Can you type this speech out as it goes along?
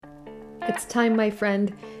It's time, my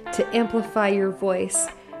friend, to amplify your voice,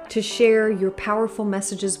 to share your powerful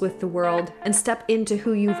messages with the world, and step into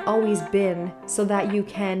who you've always been so that you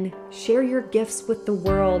can share your gifts with the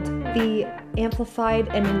world. The Amplified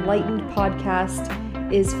and Enlightened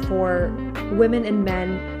podcast is for women and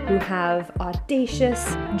men who have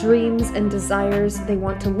audacious dreams and desires. They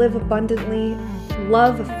want to live abundantly,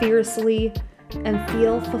 love fiercely, and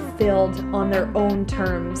feel fulfilled on their own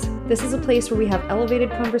terms. This is a place where we have elevated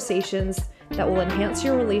conversations that will enhance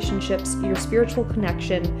your relationships, your spiritual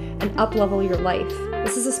connection, and up-level your life.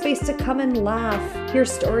 This is a space to come and laugh, hear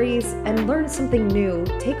stories, and learn something new.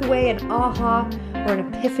 Take away an aha or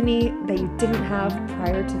an epiphany that you didn't have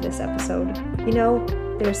prior to this episode. You know,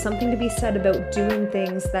 there's something to be said about doing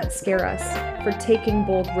things that scare us, for taking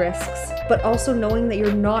bold risks, but also knowing that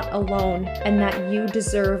you're not alone and that you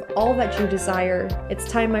deserve all that you desire. It's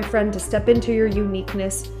time, my friend, to step into your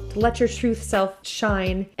uniqueness, to let your truth self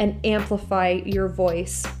shine and amplify your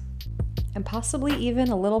voice, and possibly even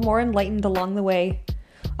a little more enlightened along the way.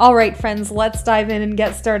 All right, friends, let's dive in and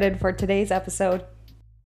get started for today's episode.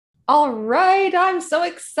 All right, I'm so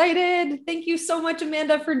excited. Thank you so much,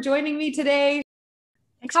 Amanda, for joining me today.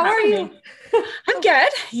 Thanks How for are having you? me. I'm good.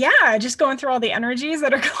 Yeah, just going through all the energies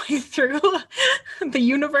that are going through the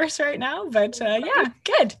universe right now. But yeah,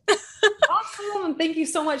 good. Awesome. Thank you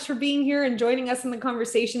so much for being here and joining us in the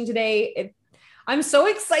conversation today. I'm so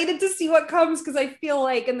excited to see what comes because I feel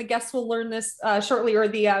like, and the guests will learn this shortly, or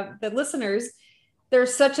the listeners,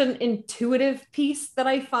 there's such an intuitive piece that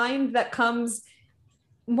I find that comes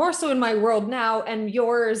more so in my world now and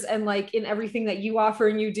yours, and like in everything that you offer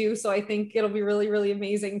and you do. So I think it'll be really, really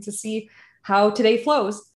amazing to see how today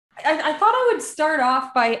flows. I thought I would start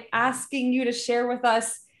off by asking you to share with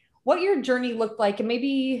us what your journey looked like, and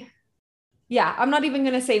maybe, yeah, I'm not even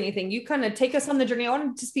going to say anything. You kind of take us on the journey. I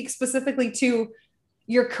wanted to speak specifically to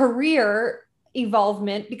your career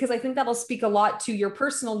evolvement, because I think that'll speak a lot to your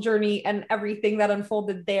personal journey and everything that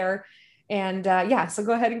unfolded there. And yeah, so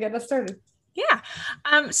go ahead and get us started. Yeah.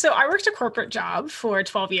 So I worked a corporate job for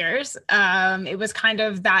 12 years. It was kind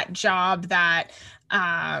of that job that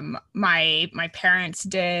my parents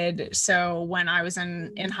did. So when I was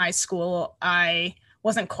in high school, I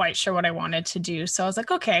wasn't quite sure what I wanted to do. So I was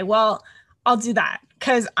like, okay, well, I'll do that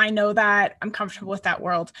because I know that I'm comfortable with that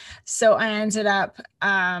world. So I ended up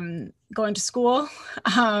going to school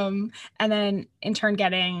and then in turn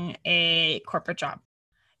getting a corporate job.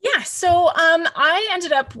 Yeah, so I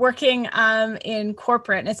ended up working in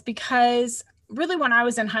corporate, and it's because really when I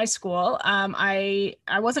was in high school, I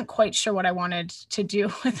wasn't quite sure what I wanted to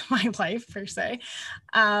do with my life per se,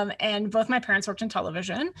 and both my parents worked in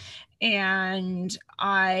television, and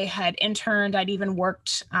I had interned. I'd even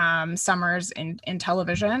worked summers in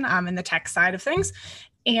television in the tech side of things,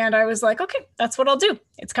 and I was like, okay, that's what I'll do.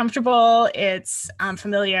 It's comfortable, it's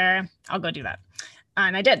familiar. I'll go do that,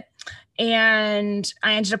 and I did. And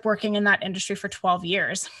I ended up working in that industry for 12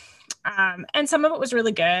 years. And some of it was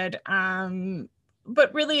really good.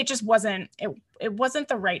 But really it just wasn't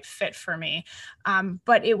the right fit for me.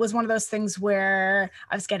 But it was one of those things where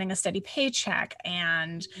I was getting a steady paycheck,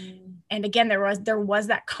 and again, there was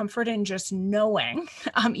that comfort in just knowing,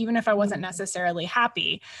 even if I wasn't necessarily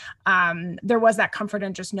happy, there was that comfort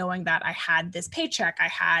in just knowing that I had this paycheck, I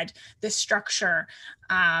had this structure,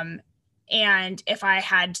 and if I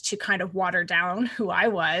had to kind of water down who I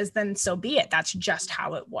was, then so be it. That's just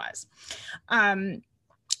how it was.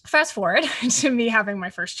 Fast forward to me having my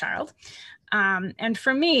first child. And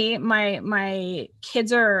for me, my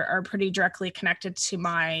kids are pretty directly connected to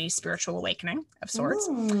my spiritual awakening of sorts.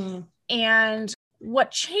 And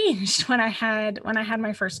what changed when I had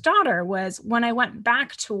my first daughter was when I went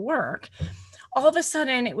back to work, all of a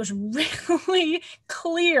sudden it was really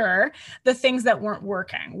clear the things that weren't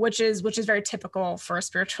working, which is very typical for a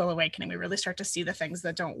spiritual awakening. We really start to see the things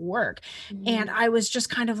that don't work. And I was just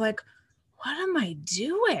kind of like, what am I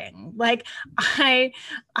doing? Like I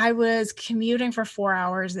was commuting for 4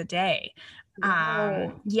 hours a day.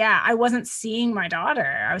 Wow. Yeah, I wasn't seeing my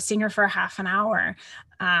daughter. I was seeing her for a half an hour.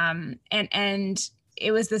 And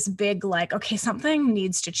it was this big, like, okay, something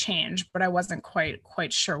needs to change, but I wasn't quite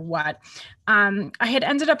sure what. I had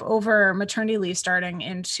ended up over maternity leave starting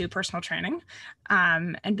into personal training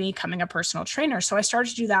and becoming a personal trainer. So I started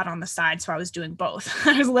to do that on the side. So I was doing both.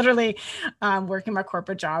 I was literally working my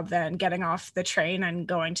corporate job, then getting off the train and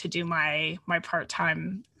going to do my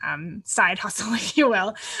part-time side hustle, if you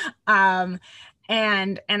will. And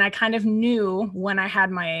I kind of knew when I had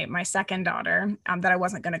my second daughter that I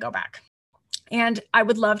wasn't going to go back. And I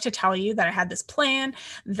would love to tell you that I had this plan,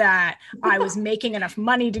 that I was making enough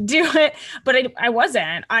money to do it, but I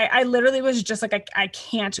wasn't. I literally was just like, I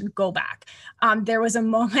can't go back. There was a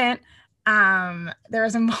moment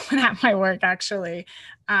at my work actually,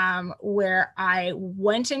 where I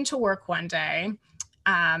went into work one day.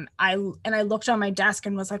 I looked on my desk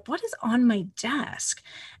and was like, what is on my desk?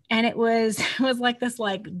 And it was like this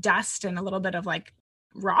like dust and a little bit of like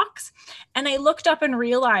rocks. And I looked up and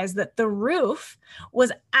realized that the roof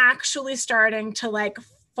was actually starting to like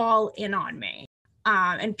fall in on me.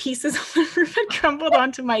 And pieces of the roof had crumbled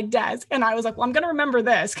onto my desk. And I was like, well, I'm going to remember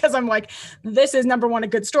this, because I'm like, this is number one, a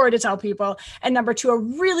good story to tell people. And number two, a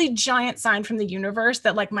really giant sign from the universe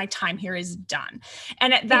that like my time here is done.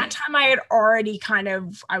 And at that time I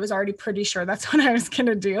was already pretty sure that's what I was going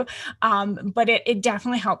to do. But it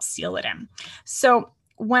definitely helped seal it in. So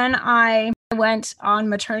when I went on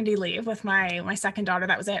maternity leave with my second daughter,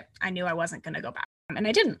 that was it. I knew I wasn't going to go back, and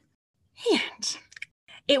I didn't. And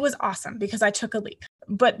it was awesome because I took a leap.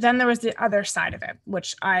 But then there was the other side of it,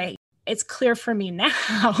 which it's clear for me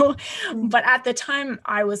now. But at the time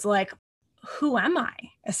I was like, who am I,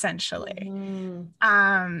 essentially?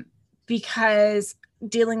 Because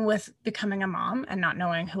dealing with becoming a mom and not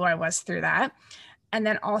knowing who I was through that, and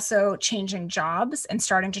then also changing jobs and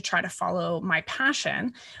starting to try to follow my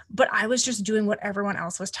passion. But I was just doing what everyone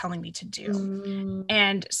else was telling me to do.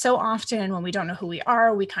 And so often when we don't know who we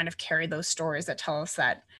are, we kind of carry those stories that tell us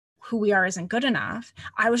that who we are isn't good enough.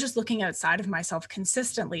 I was just looking outside of myself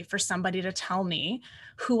consistently for somebody to tell me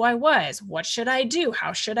who I was. What should I do?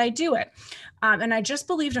 How should I do it? And I just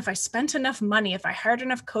believed if I spent enough money, if I hired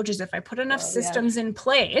enough coaches, if I put enough systems in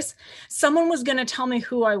place, someone was going to tell me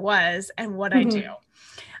who I was and what I do.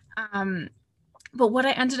 But what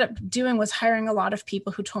I ended up doing was hiring a lot of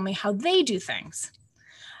people who told me how they do things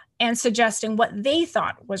and suggesting what they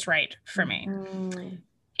thought was right for me.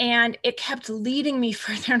 And it kept leading me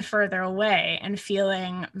further and further away and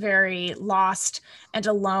feeling very lost and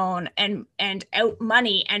alone and out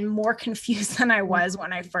money and more confused than I was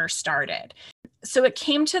when I first started. So it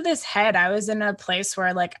came to this head. I was in a place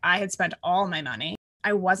where like I had spent all my money.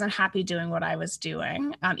 I wasn't happy doing what I was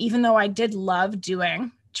doing. Even though I did love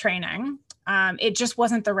doing training, it just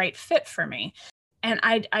wasn't the right fit for me. And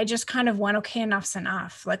I just kind of went, okay, enough's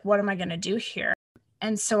enough. Like, what am I going to do here?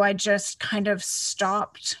 And so I just kind of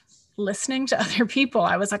stopped listening to other people.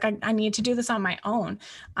 I was like, I need to do this on my own.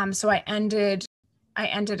 So I ended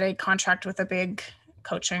a contract with a big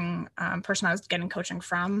coaching person I was getting coaching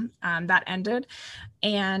from. That ended.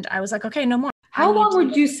 And I was like, okay, no more. How long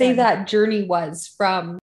would you say that journey was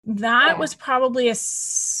from? That was probably a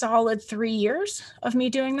solid 3 years of me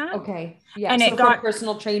doing that. Okay. Yeah. And so it got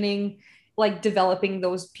personal training, like developing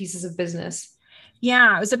those pieces of business.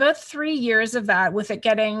 Yeah, it was about 3 years of that, with it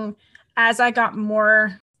getting, as I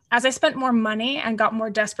spent more money and got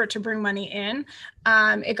more desperate to bring money in,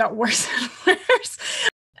 it got worse and worse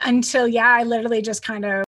until, I literally just kind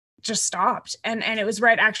of just stopped. And it was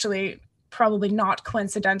right, actually, probably not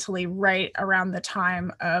coincidentally, right around the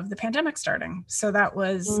time of the pandemic starting. So that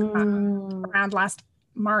was around last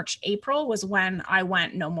March, April was when I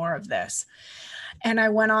went, no more of this. And I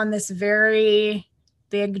went on this very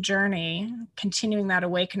big journey, continuing that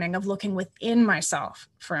awakening of looking within myself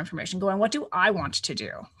for information, going, what do I want to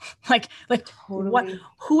do? like totally.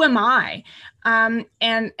 Who am I? And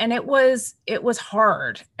it was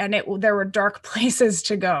hard, and there were dark places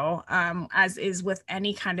to go, as is with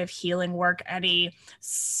any kind of healing work, any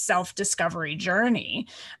self-discovery journey.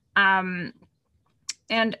 But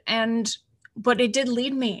it did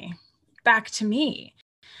lead me back to me.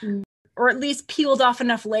 Or at least peeled off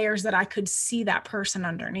enough layers that I could see that person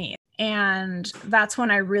underneath. And that's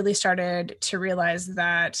when I really started to realize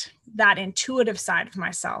that intuitive side of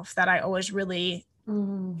myself that I always really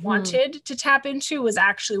wanted to tap into was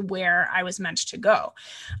actually where I was meant to go.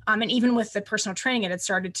 And even with the personal training, it had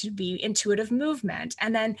started to be intuitive movement.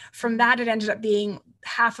 And then from that, it ended up being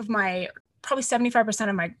half of probably 75%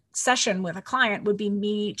 of my session with a client would be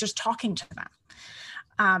me just talking to them.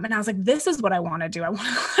 And I was like, this is what I want to do. I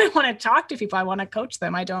want to talk to people. I want to coach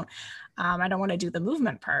them. I don't want to do the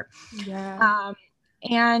movement part. Yeah.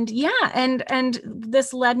 And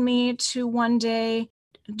this led me to one day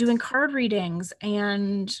doing card readings,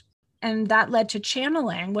 and that led to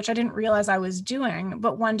channeling, which I didn't realize I was doing.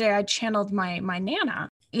 But one day I channeled my Nana,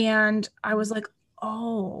 and I was like,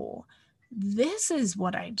 oh, this is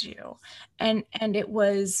what I do. And it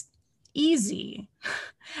was easy.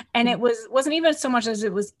 And it wasn't even so much as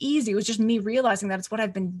it was easy. It was just me realizing that it's what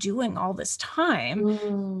I've been doing all this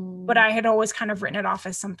time. But I had always kind of written it off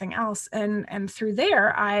as something else. And through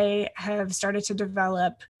there, I have started to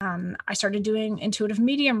develop, I started doing intuitive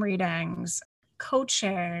medium readings,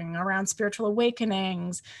 coaching around spiritual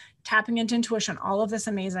awakenings, tapping into intuition, all of this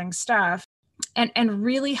amazing stuff. And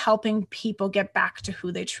really helping people get back to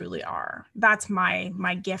who they truly are. That's my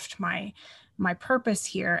gift, my purpose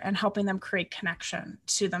here, and helping them create connection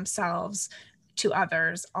to themselves, to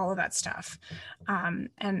others, all of that stuff. And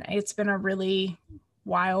it's been a really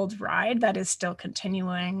wild ride that is still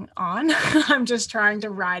continuing on. I'm just trying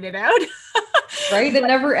to ride it out. Right? It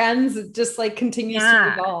never ends. It just like continues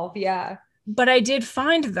to evolve. Yeah. But I did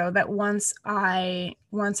find, though, that once I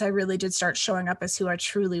really did start showing up as who I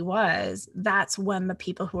truly was, that's when the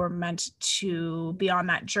people who were meant to be on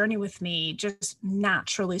that journey with me just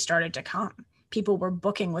naturally started to come. People were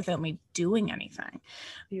booking without me doing anything,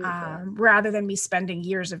 rather than me spending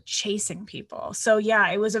years of chasing people. So yeah,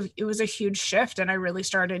 it was a huge shift, and I really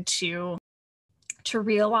started to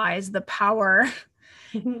realize the power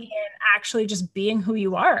in actually just being who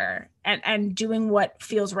you are and doing what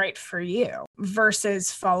feels right for you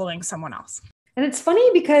versus following someone else. And it's funny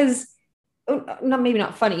because maybe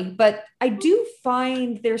not funny, but I do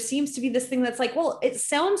find there seems to be this thing that's like, well, it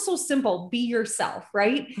sounds so simple, be yourself,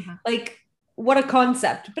 right? Mm-hmm. Like what a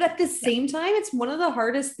concept. But at the same time, it's one of the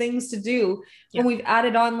hardest things to do when we've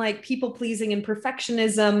added on like people pleasing and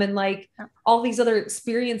perfectionism and like all these other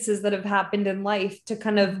experiences that have happened in life to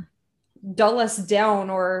kind of dull us down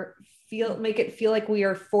or make it feel like we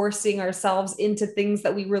are forcing ourselves into things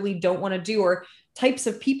that we really don't want to do, or types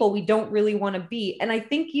of people we don't really want to be. And I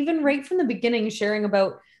think even right from the beginning, sharing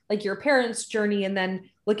about like your parents' journey and then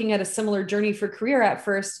looking at a similar journey for career at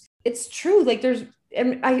first, it's true. Like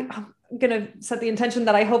and I'm going to set the intention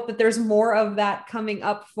that I hope that there's more of that coming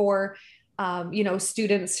up for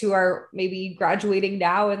students who are maybe graduating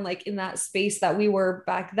now and like in that space that we were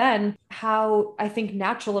back then, how I think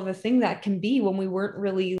natural of a thing that can be when we weren't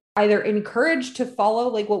really either encouraged to follow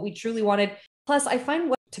like what we truly wanted. Plus, I find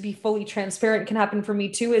what to be fully transparent can happen for me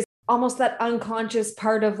too is almost that unconscious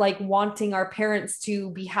part of like wanting our parents to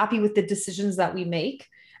be happy with the decisions that we make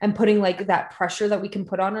and putting like that pressure that we can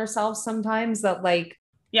put on ourselves sometimes that like,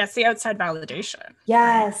 it's the outside validation.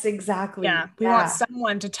 Yes, exactly. Yeah. We want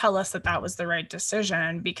someone to tell us that was the right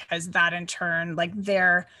decision, because that in turn, like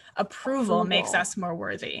their approval makes us more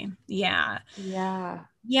worthy. Yeah. Yeah.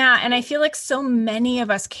 Yeah. And I feel like so many of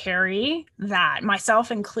us carry that,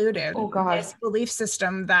 myself included, this belief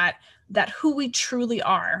system that who we truly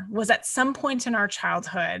are was at some point in our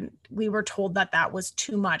childhood, we were told that was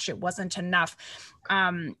too much. It wasn't enough.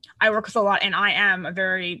 I work with a lot, and I am a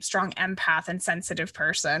very strong empath and sensitive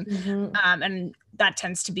person. Mm-hmm. And that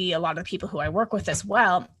tends to be a lot of the people who I work with as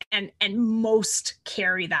well. And most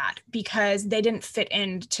carry that because they didn't fit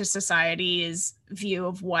into society's view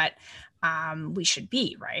of what we should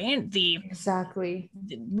be, right? Exactly.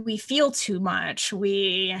 We feel too much.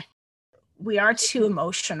 We are too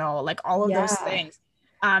emotional, like all of those things.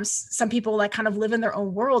 Some people like kind of live in their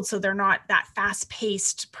own world, so they're not that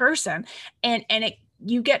fast-paced person. And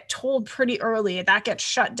you get told pretty early that gets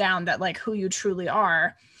shut down, that like who you truly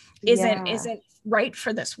are isn't right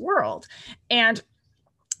for this world. And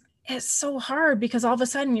it's so hard because all of a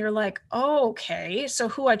sudden you're like, oh, okay, so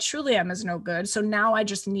who I truly am is no good. So now I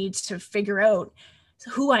just need to figure out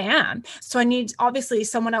who I am. So obviously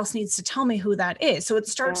someone else needs to tell me who that is. So it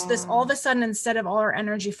starts this all of a sudden, instead of all our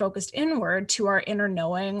energy focused inward to our inner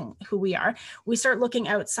knowing who we are, we start looking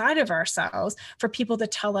outside of ourselves for people to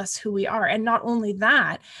tell us who we are. And not only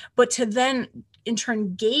that, but to then in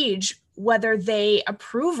turn gauge whether they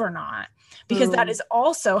approve or not. Because that is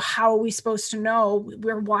also how we're supposed to know.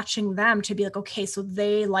 We're watching them to be like, okay, so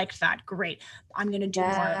they liked that. Great. I'm going to do more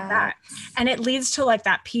of that. And it leads to like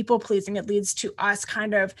that people pleasing. It leads to us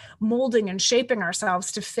kind of molding and shaping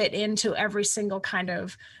ourselves to fit into every single kind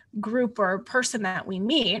of group or person that we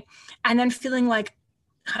meet. And then feeling like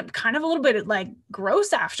kind of a little bit like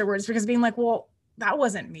gross afterwards, because being like, well, that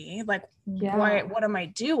wasn't me. Like, what am I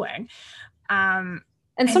doing? And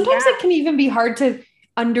sometimes it can even be hard to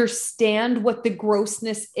understand what the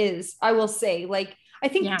grossness is. I will say, like, I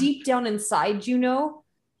think deep down inside,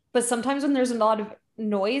 but sometimes when there's a lot of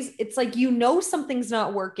noise, it's like, something's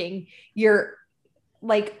not working. You're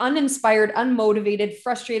like uninspired, unmotivated,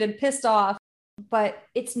 frustrated, pissed off, but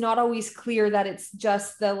it's not always clear that it's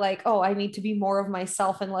just the like, oh, I need to be more of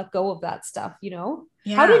myself and let go of that stuff,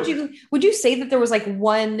 How would you say that there was like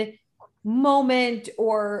one moment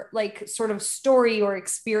or like sort of story or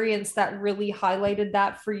experience that really highlighted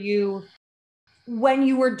that for you? when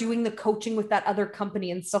you were doing the coaching with that other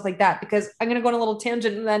company and stuff like that, because I'm going to go on a little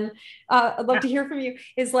tangent and then I'd love to hear from you,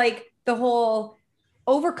 is like the whole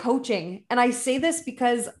over coaching. And I say this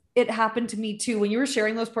because it happened to me too. When you were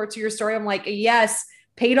sharing those parts of your story, I'm like, yes,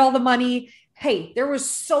 paid all the money. Hey, there was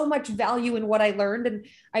so much value in what I learned. And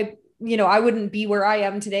I wouldn't be where I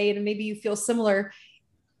am today. And maybe you feel similar.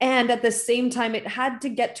 And at the same time, it had to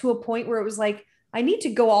get to a point where it was like, I need to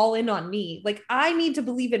go all in on me. Like, I need to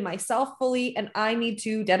believe in myself fully, and I need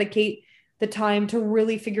to dedicate the time to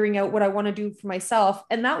really figuring out what I want to do for myself.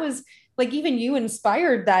 And that was like, even you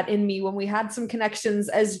inspired that in me when we had some connections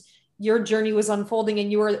as your journey was unfolding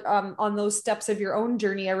and you were on those steps of your own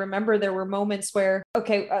journey. I remember there were moments where,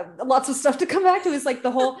 lots of stuff to come back to is like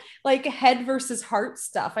the whole like head versus heart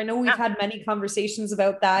stuff. I know we've had many conversations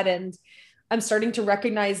about that, and I'm starting to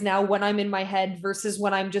recognize now when I'm in my head versus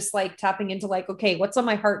when I'm just like tapping into like, okay, what's on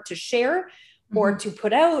my heart to share or to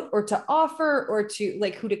put out or to offer or to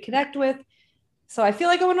like who to connect with. So I feel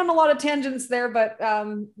like I went on a lot of tangents there, but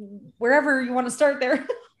wherever you want to start there.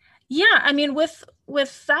 Yeah. I mean,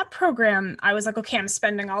 with that program, I was like, okay, I'm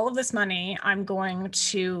spending all of this money. I'm going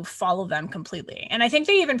to follow them completely. And I think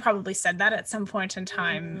they even probably said that at some point in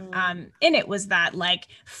time. And it was that like,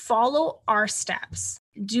 follow our steps,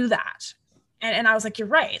 do that. And I was like, you're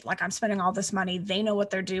right. Like, I'm spending all this money. They know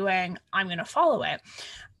what they're doing. I'm going to follow it.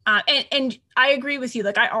 And I agree with you.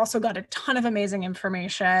 Like, I also got a ton of amazing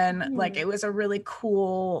information. Like, it was a really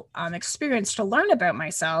cool experience to learn about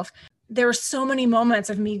myself. There were so many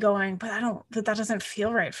moments of me going, but that doesn't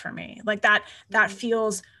feel right for me. Like that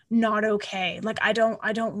feels not okay. Like, I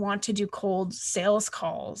don't want to do cold sales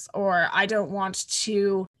calls, or I don't want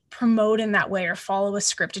to promote in that way or follow a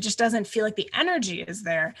script. It just doesn't feel like the energy is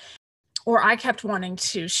there. Or I kept wanting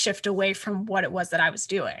to shift away from what it was that I was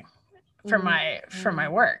doing for my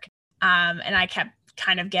work. And I kept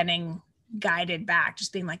kind of getting guided back,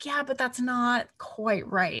 just being like, yeah, but that's not quite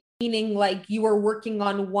right. Meaning like you were working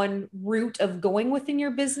on one route of going within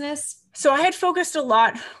your business? So I had focused a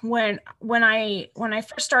lot when I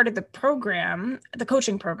first started the program, the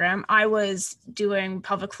coaching program, I was doing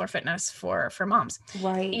pelvic floor fitness for moms.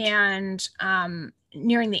 Right. And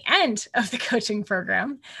nearing the end of the coaching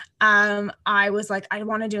program, I was like, I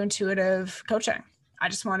want to do intuitive coaching. I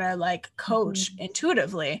just want to like coach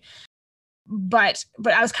intuitively. But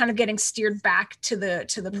I was kind of getting steered back to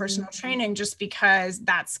the personal training, just because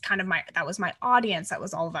that's kind of that was my audience. That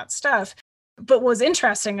was all of that stuff. But what was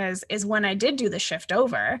interesting is when I did do the shift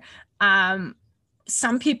over,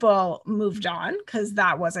 some people moved on because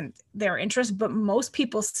that wasn't their interest, but most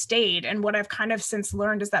people stayed. And what I've kind of since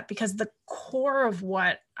learned is that because the core of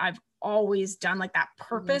what I've always done, like that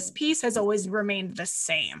purpose piece, has always remained the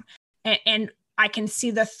same. And I can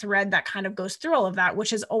see the thread that kind of goes through all of that,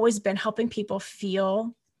 which has always been helping people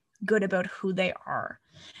feel good about who they are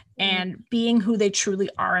and being who they truly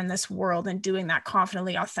are in this world, and doing that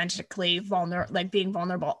confidently, authentically, being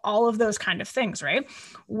vulnerable, all of those kind of things, right?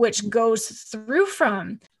 Which goes through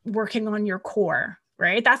from working on your core,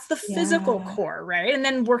 right? That's the physical core, right? And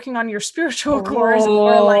then working on your spiritual cores,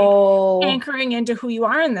 or like anchoring into who you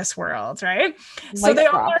are in this world, right? So they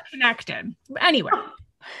all are connected. Anyway,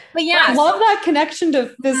 but yeah. I love that connection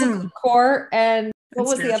to physical core and what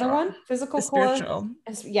was the other one? Physical core. Spiritual.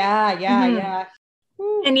 Yeah.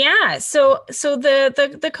 And yeah, so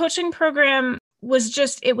the coaching program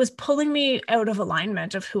was it was pulling me out of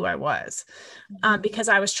alignment of who I was, because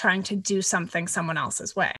I was trying to do something someone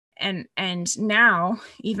else's way. And now,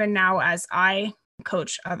 even now, as I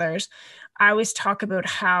coach others, I always talk about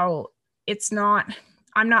how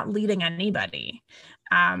I'm not leading anybody.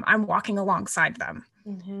 I'm walking alongside them.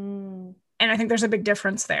 And I think there's a big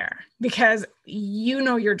difference there, because you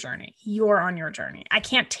know your journey. You're on your journey. I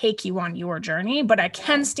can't take you on your journey, but I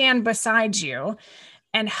can stand beside you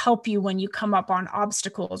and help you when you come up on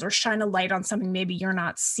obstacles, or shine a light on something maybe you're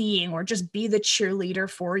not seeing, or just be the cheerleader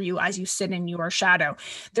for you as you sit in your shadow.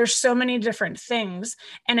 There's so many different things.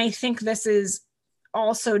 And I think this is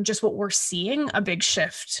also just what we're seeing, a big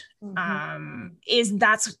shift, is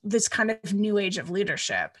that's this kind of new age of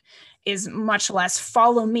leadership is much less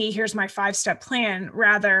follow me, here's my 5-step plan.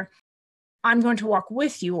 Rather, I'm going to walk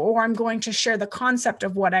with you, or I'm going to share the concept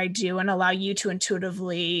of what I do and allow you to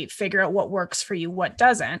intuitively figure out what works for you, what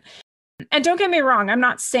doesn't. And don't get me wrong, I'm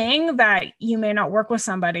not saying that you may not work with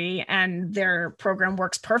somebody and their program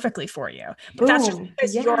works perfectly for you. But that's just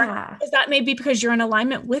because that may be because you're in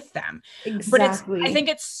alignment with them. Exactly. But I think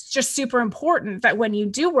it's just super important that when you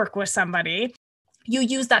do work with somebody, you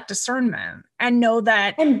use that discernment and know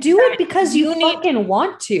that and do it because you fucking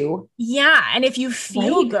want to. Yeah. And if you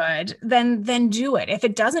feel good, then do it. If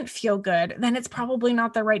it doesn't feel good, then it's probably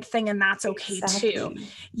not the right thing. And that's okay too.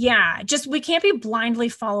 Yeah. Just, we can't be blindly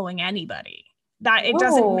following anybody. That it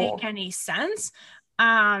doesn't make any sense.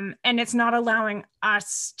 And it's not allowing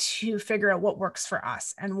us to figure out what works for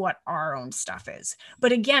us and what our own stuff is.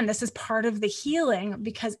 But again, this is part of the healing,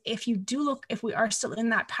 because if we are still in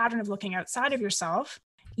that pattern of looking outside of yourself,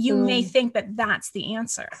 you may think that that's the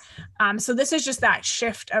answer. So this is just that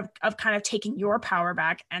shift of kind of taking your power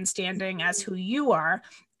back and standing as who you are,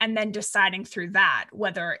 and then deciding through that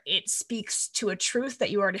whether it speaks to a truth that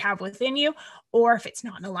you already have within you, or if it's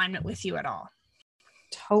not in alignment with you at all.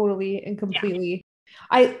 Totally and completely.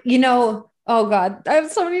 Yeah. Oh God, I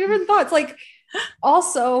have so many different thoughts. Like,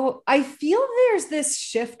 also, I feel there's this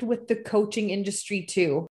shift with the coaching industry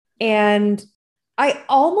too. And I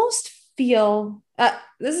almost feel,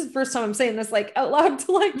 this is the first time I'm saying this like out loud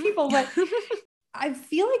to like people, but I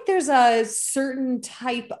feel like there's a certain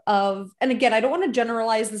type of, and again, I don't want to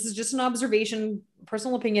generalize, this is just an observation,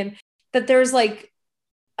 personal opinion, that there's like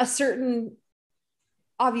a certain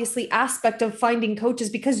obviously aspect of finding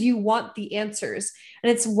coaches because you want the answers.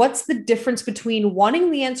 And it's what's the difference between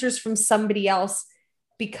wanting the answers from somebody else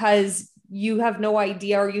because you have no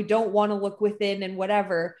idea or you don't want to look within and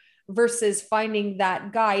whatever, versus finding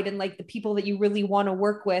that guide and like the people that you really want to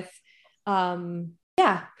work with,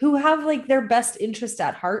 who have like their best interest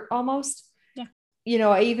at heart almost. Yeah.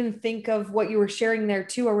 I even think of what you were sharing there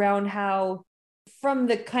too, around how from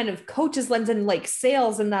the kind of coach's lens and like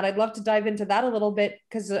sales and that, I'd love to dive into that a little bit,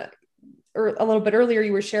 because or a little bit earlier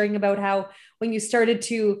you were sharing about how when you started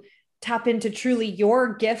to tap into truly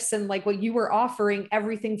your gifts and like what you were offering,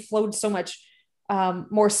 everything flowed so much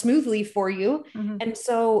more smoothly for you. Mm-hmm. And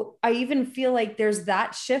so I even feel like there's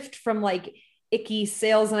that shift from like icky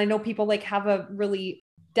sales. And I know people like have a really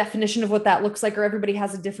definition of what that looks like, or everybody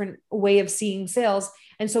has a different way of seeing sales.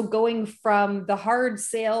 And so going from the hard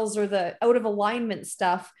sales or the out of alignment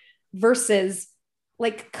stuff versus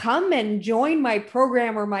like, come and join my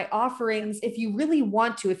program or my offerings if you really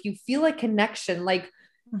want to, if you feel a connection, like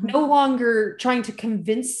mm-hmm. no longer trying to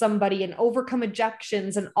convince somebody and overcome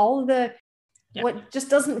objections and all of the what just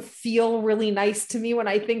doesn't feel really nice to me when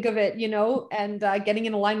I think of it, and getting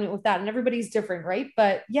in alignment with that. And everybody's different, right?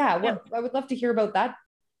 But I would love to hear about that.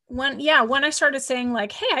 When I started saying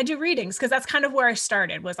like, hey, I do readings, because that's kind of where I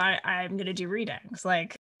started, was I'm going to do readings,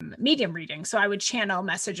 like medium reading. So I would channel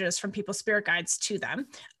messages from people's spirit guides to them.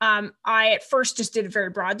 I at first just did it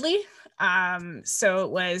very broadly. So it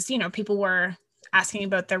was, people were asking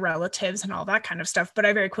about their relatives and all that kind of stuff. But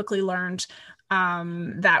I very quickly learned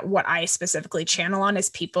that what I specifically channel on is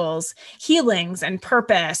people's healings and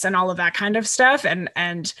purpose and all of that kind of stuff. And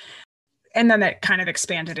then it kind of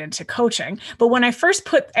expanded into coaching. But when I first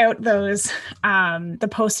put out those, the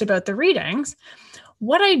post about the readings,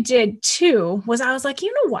 what I did too was I was like,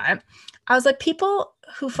 you know what? I was like, people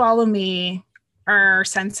who follow me are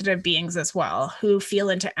sensitive beings as well, who feel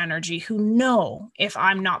into energy, who know if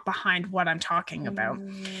I'm not behind what I'm talking about.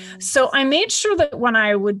 So I made sure that when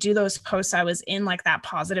I would do those posts, I was in like that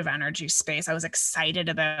positive energy space. I was excited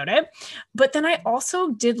about it. But then I also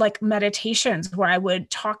did like meditations where I would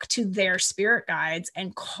talk to their spirit guides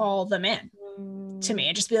and call them in to me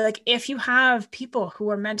and just be like, if you have people who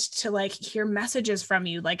are meant to like hear messages from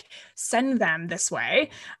you, like send them this way,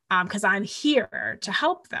 because I'm here to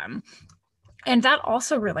help them. And that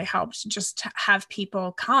also really helped, just to have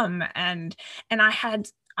people come. And I've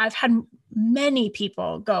had many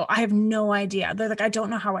people go, I have no idea. They're like, I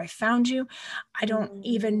don't know how I found you. I don't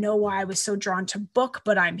even know why I was so drawn to book,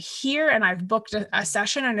 but I'm here and I've booked a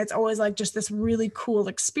session. And it's always like just this really cool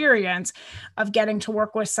experience of getting to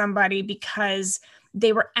work with somebody because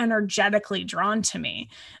they were energetically drawn to me.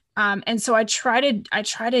 And so I try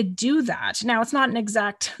to do that. Now, it's not an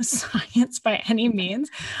exact science by any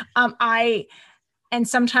means. And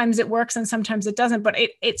sometimes it works and sometimes it doesn't, but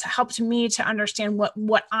it's helped me to understand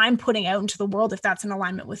what I'm putting out into the world, if that's in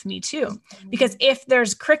alignment with me too. Because if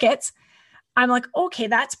there's crickets, I'm like, okay,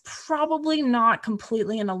 that's probably not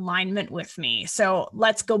completely in alignment with me. So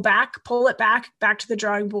let's go back, pull it back to the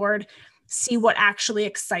drawing board, see what actually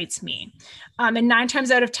excites me. And 9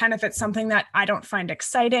 times out of 10, if it's something that I don't find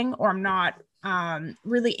exciting or I'm not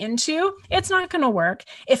really into, it's not going to work.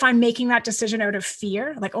 If I'm making that decision out of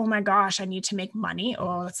fear, like, oh my gosh, I need to make money.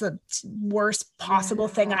 Oh, that's the worst possible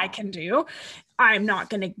thing I can do. I am not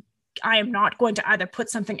going to either put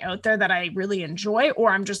something out there that I really enjoy,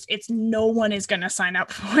 or no one is going to sign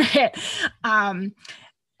up for it. And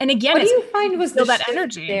again, what do you find was that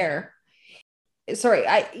energy there? sorry,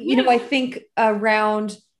 I think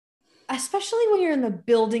around, especially when you're in the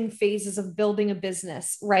building phases of building a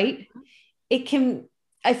business, right? It can,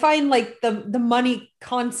 I find like the money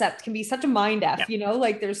concept can be such a mind Yeah. F,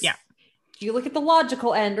 like there's, Yeah. do you look at the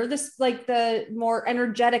logical end or this, like the more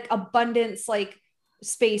energetic abundance, like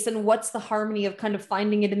space, and what's the harmony of kind of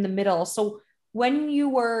finding it in the middle? So when you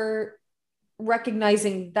were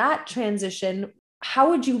recognizing that transition, how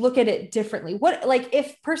would you look at it differently? What, like,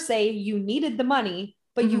 if per se you needed the money,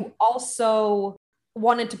 but you also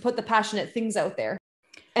wanted to put the passionate things out there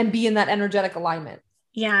and be in that energetic alignment?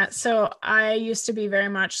 Yeah. So I used to be very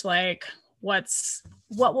much like, what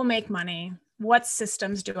will make money? What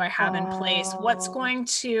systems do I have in place? What's going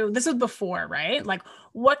to, this is before, right? Like,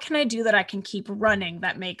 what can I do that I can keep running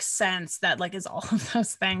that makes sense, that like is all of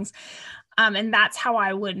those things. And that's how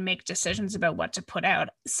I would make decisions about what to put out.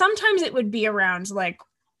 Sometimes it would be around like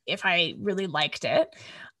if I really liked it.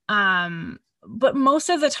 But most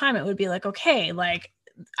of the time it would be like, okay, like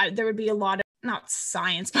there would be a lot of, not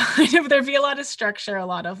science behind it, but there'd be a lot of structure, a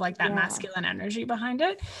lot of like that masculine energy behind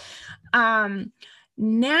it.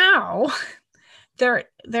 Now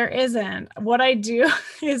there isn't. What I do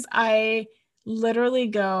is I literally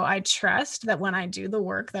go, I trust that when I do the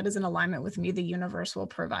work that is in alignment with me, the universe will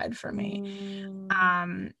provide for me.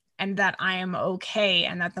 And that I am okay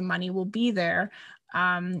and that the money will be there.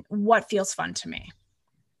 What feels fun to me?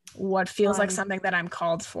 What feels like something that I'm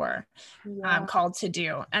called for, I'm called to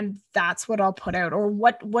do. And that's what I'll put out. Or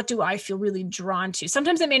what do I feel really drawn to?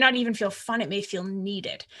 Sometimes it may not even feel fun. It may feel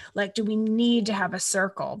needed. Like, do we need to have a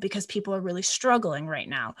circle because people are really struggling right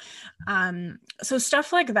now? So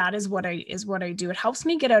stuff like that is what I do. It helps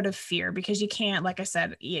me get out of fear, because you can't, like I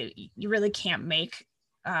said, you really can't make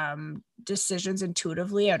decisions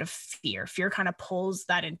intuitively out of fear. Fear kind of pulls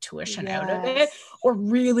that intuition out of it, or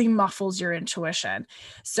really muffles your intuition.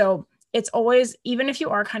 So it's always, even if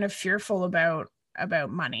you are kind of fearful about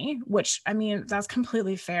money, which, I mean, that's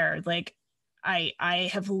completely fair. Like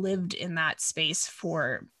I have lived in that space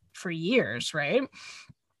for years, right?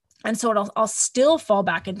 And so I'll still fall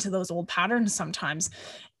back into those old patterns sometimes.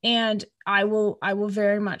 And I will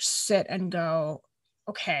very much sit and go,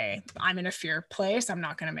 okay, I'm in a fear place. I'm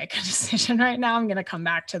not going to make a decision right now. I'm going to come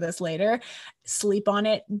back to this later, sleep on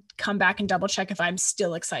it, come back and double check if I'm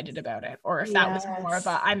still excited about it. Or if that was more of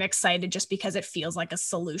a, I'm excited just because it feels like a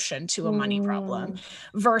solution to a money problem,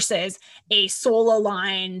 versus a soul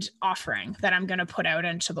aligned offering that I'm going to put out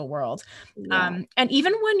into the world. And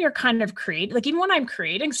even when you're kind of even when I'm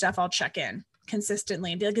creating stuff, I'll check in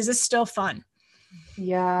consistently and be like, is this still fun?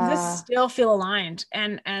 Does this still feel aligned?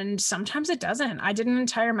 And sometimes it doesn't. I did an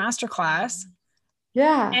entire masterclass,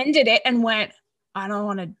 ended it and went, I don't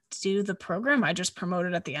want to do the program I just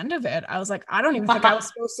promoted at the end of it. I was like, I don't even think I was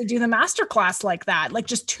supposed to do the masterclass like that, like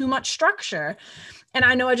just too much structure. And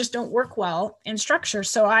I know I just don't work well in structure.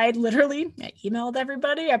 So I emailed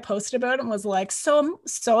everybody. I posted about it and was like, so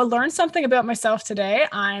I learned something about myself today.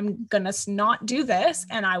 I'm going to not do this,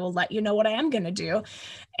 and I will let you know what I am going to do.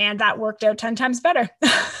 And that worked out 10 times better.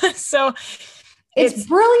 So it's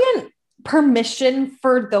brilliant permission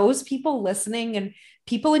for those people listening and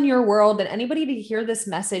people in your world and anybody to hear this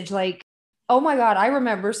message. Like, oh my God, I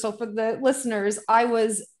remember. So for the listeners, I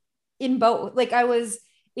was in both, like I was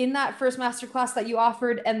in that first masterclass that you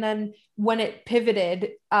offered, and then when it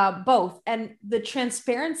pivoted, both. And the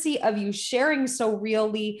transparency of you sharing so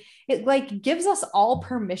really, it like gives us all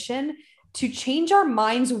permission to change our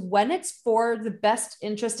minds when it's for the best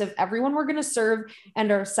interest of everyone we're going to serve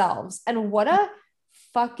and ourselves. And what a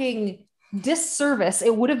fucking disservice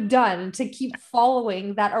it would have done to keep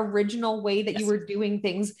following that original way that you were doing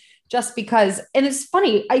things, just because. And it's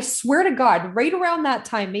funny, I swear to God, right around that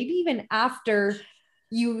time, maybe even after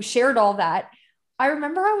you shared all that, I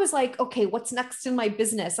remember I was like, okay, what's next in my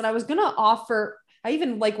business? And I was going to offer, I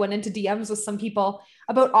even like went into DMs with some people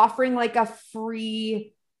about offering like a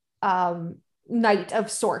free night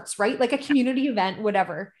of sorts, right? Like a community event,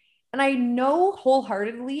 whatever. And I know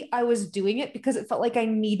wholeheartedly I was doing it because it felt like I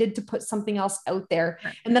needed to put something else out there.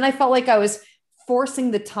 Right. And then I felt like I was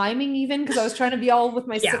forcing the timing, even because I was trying to be all with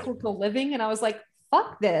my cyclical living. And I was like,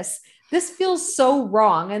 fuck this. This feels so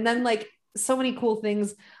wrong. And then like so many cool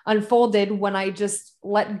things unfolded when I just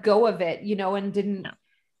let go of it, and didn't,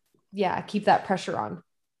 keep that pressure on.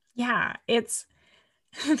 Yeah. It's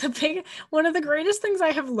one of the greatest things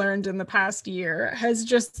I have learned in the past year has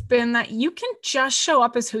just been that you can just show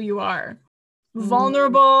up as who you are.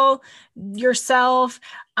 Vulnerable, yourself.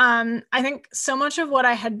 I think so much of what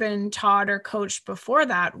I had been taught or coached before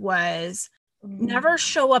that was never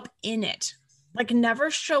show up in it. Like never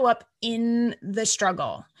show up in the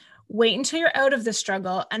struggle. wait until you're out of the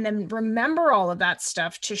struggle and then remember all of that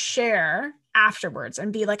stuff to share afterwards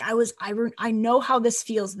and be like, I know how this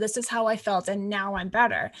feels. This is how I felt. And now I'm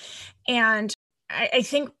better. And I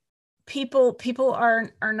think people are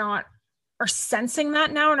sensing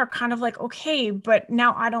that now and are kind of like, okay, but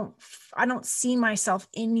now I don't see myself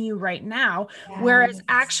in you right now. Yes. Whereas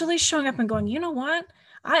actually showing up and going, you know what?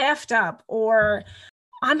 I effed up, or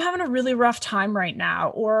I'm having a really rough time right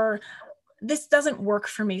now, or this doesn't work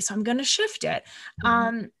for me, so I'm going to shift it.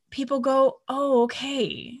 Mm-hmm. People go, oh,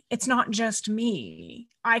 okay, it's not just me.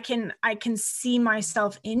 I can see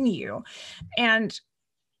myself in you. And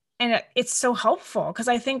it's so helpful, because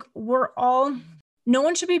I think no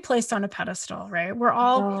one should be placed on a pedestal, right? We're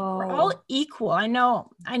all equal. I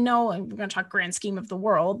know, and we're going to talk grand scheme of the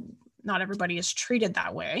world. Not everybody is treated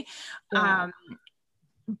that way. Yeah.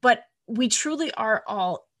 But we truly are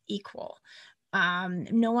all equal.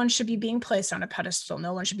 No one should be being placed on a pedestal.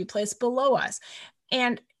 No one should be placed below us.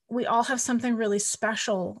 And we all have something really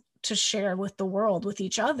special to share with the world, with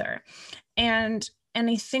each other. And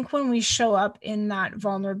I think when we show up in that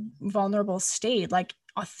vulnerable state, like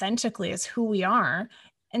authentically as who we are,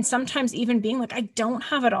 and sometimes even being like, I don't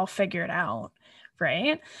have it all figured out,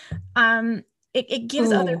 right? It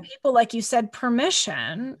gives other people, like you said,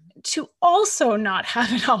 permission to also not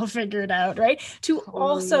have it all figured out, right? To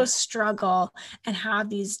also struggle and have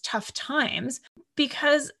these tough times,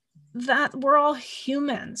 because that we're all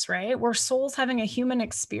humans, right? We're souls having a human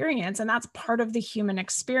experience, and that's part of the human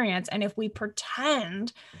experience. And if we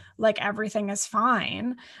pretend like everything is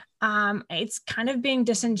fine, it's kind of being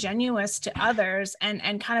disingenuous to others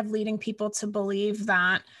and kind of leading people to believe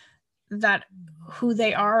that who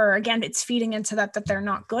they are, again, it's feeding into that they're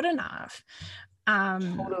not good enough.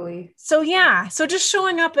 Totally. So just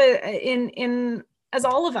showing up in as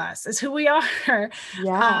all of us, as who we are.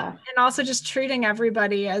 Yeah. And also just treating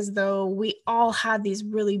everybody as though we all had these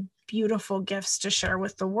really beautiful gifts to share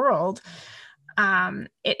with the world.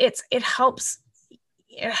 It helps.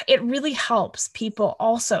 It really helps people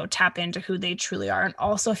also tap into who they truly are, and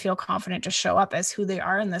also feel confident to show up as who they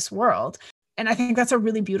are in this world. And I think that's a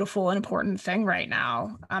really beautiful and important thing right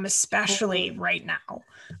now, especially right now.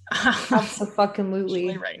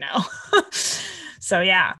 Absolutely. Right now. So,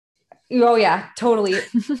 yeah. Oh, yeah, totally.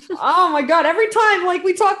 Oh, my God. Every time, like,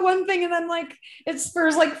 we talk one thing and then, like, it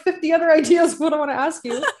spurs, like, 50 other ideas of what I want to ask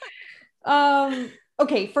you.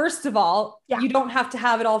 Okay, first of all, you don't have to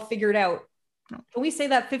have it all figured out. No. Can we say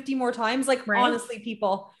that 50 more times? Like, right? Honestly,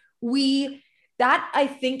 people, that I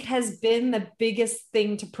think has been the biggest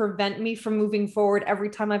thing to prevent me from moving forward every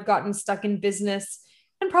time I've gotten stuck in business,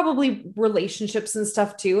 and probably relationships and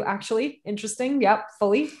stuff too. Actually, interesting. Yep.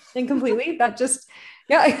 Fully and completely. That just,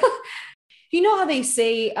 yeah. You know how they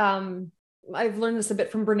say, I've learned this a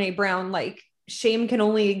bit from Brene Brown, like shame can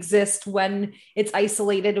only exist when it's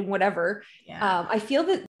isolated and whatever. Yeah. I feel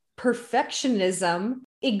that perfectionism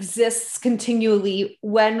exists continually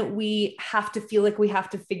when we have to feel like we have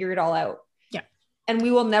to figure it all out. And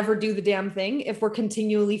we will never do the damn thing if we're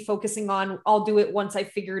continually focusing on, I'll do it once I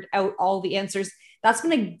figured out all the answers. That's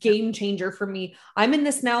been a game changer for me. I'm in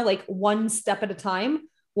this now, like one step at a time,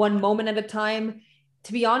 one moment at a time.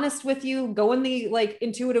 To be honest with you, go in the like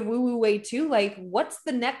intuitive woo-woo way too. Like, what's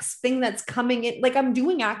the next thing that's coming in? Like, I'm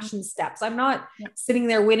doing action steps. I'm not sitting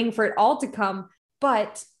there waiting for it all to come,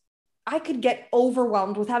 but I could get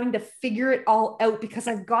overwhelmed with having to figure it all out because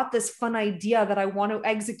I've got this fun idea that I want to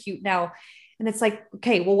execute now. And it's like,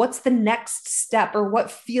 okay, well, what's the next step, or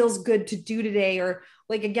what feels good to do today? Or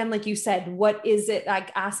like, again, like you said, what is it,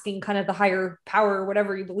 like asking kind of the higher power or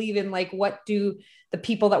whatever you believe in, like, what do the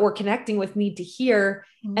people that we're connecting with need to hear?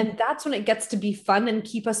 Mm-hmm. And that's when it gets to be fun and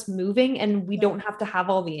keep us moving. And we don't have to have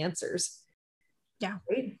all the answers. Yeah.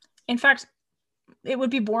 Right? In fact, it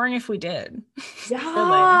would be boring if we did.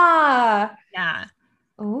 Yeah. Yeah.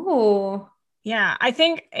 Oh, yeah. I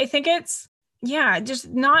think it's, just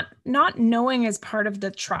not knowing is part of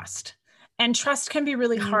the trust. And trust can be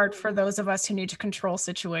really hard for those of us who need to control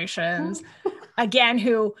situations. Again,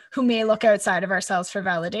 who may look outside of ourselves for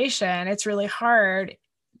validation. It's really hard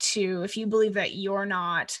to, if you believe that you're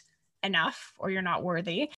not enough or you're not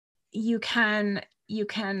worthy, you can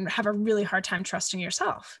have a really hard time trusting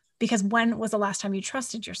yourself. Because when was the last time you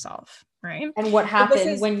trusted yourself, right? And what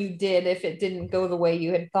happened when you did, if it didn't go the way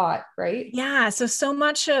you had thought, right? Yeah. So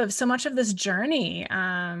much of this journey,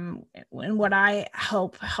 and what I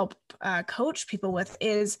help coach people with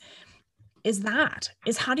is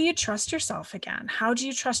how do you trust yourself again? How do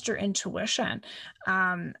you trust your intuition?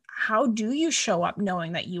 How do you show up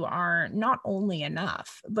knowing that you are not only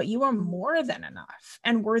enough, but you are more than enough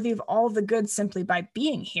and worthy of all the good simply by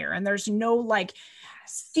being here? And there's no like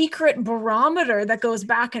secret barometer that goes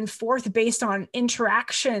back and forth based on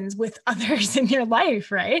interactions with others in your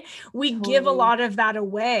life, right? We give a lot of that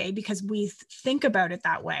away because we think about it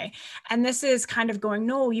that way. And this is kind of going,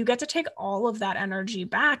 no, you get to take all of that energy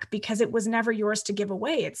back because it was never yours to give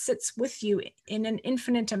away. It sits with you in an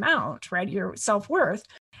infinite amount, right? Your self-worth.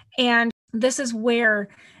 And this is where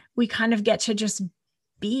we kind of get to just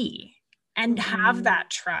be and have that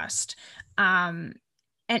trust.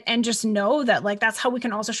 And just know that like, that's how we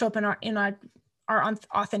can also show up in our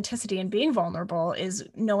authenticity and being vulnerable, is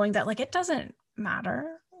knowing that like, it doesn't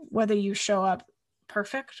matter whether you show up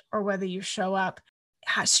perfect or whether you show up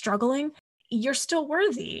struggling, you're still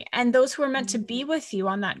worthy. And those who are meant to be with you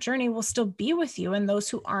on that journey will still be with you. And those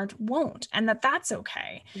who aren't won't. And that's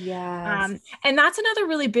okay. Yes. And that's another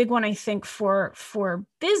really big one, I think, for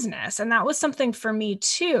business. And that was something for me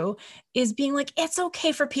too, is being like, it's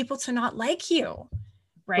okay for people to not like you.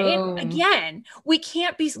 Right. Boom. Again, we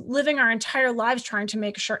can't be living our entire lives trying to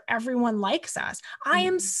make sure everyone likes us. I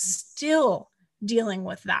am still dealing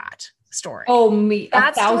with that story. Oh, me,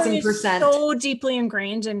 that 1,000%. So deeply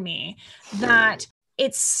ingrained in me that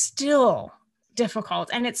it's still difficult.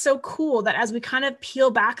 And it's so cool that as we kind of peel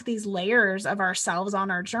back these layers of ourselves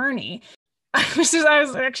on our journey, I was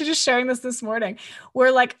actually just sharing this morning,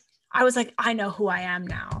 where like, I was like, I know who I am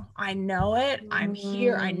now. I know it. I'm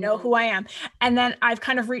here. I know who I am. And then I've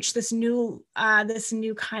kind of reached this new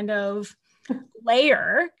kind of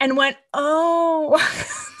layer and went, oh,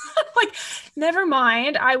 like, never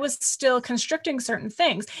mind. I was still constricting certain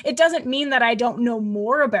things. It doesn't mean that I don't know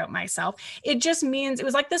more about myself. It just means it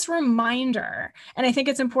was like this reminder. And I think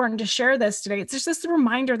it's important to share this today. It's just this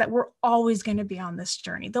reminder that we're always going to be on this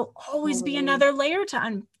journey. There'll always be another layer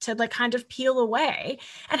to like kind of peel away.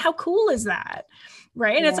 And how cool is that?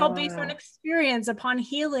 Right. And it's all based on experience, upon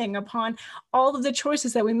healing, upon all of the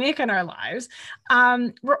choices that we make in our lives.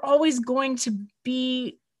 We're always going to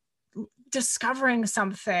be discovering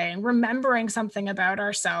something, remembering something about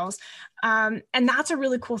ourselves. And that's a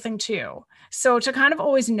really cool thing too. So to kind of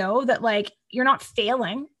always know that like, you're not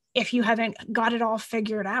failing if you haven't got it all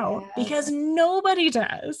figured out, because nobody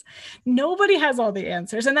does. Nobody has all the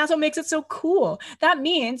answers. And that's what makes it so cool. That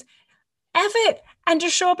means F it and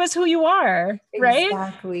just show up as who you are, right?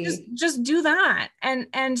 Exactly. Just do that. And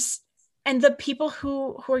the people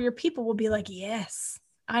who are your people will be like, yes,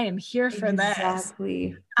 I am here for this.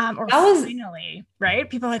 Exactly. Or finally, right?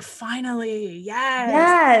 People are like, finally, yes.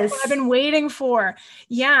 Yes. What I've been waiting for.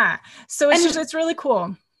 Yeah. So it's really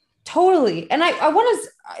cool. Totally. And I want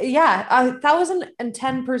to,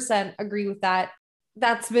 1,010% agree with that.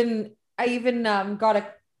 I even got a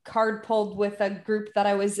card pulled with a group that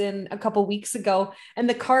I was in a couple weeks ago. And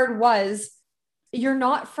the card was, you're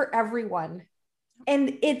not for everyone.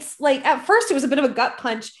 And it's like, at first it was a bit of a gut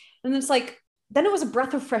punch. And it's like, then it was a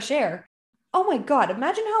breath of fresh air. Oh my God,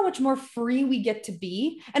 imagine how much more free we get to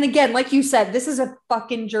be. And again, like you said, this is a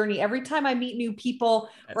fucking journey. Every time I meet new people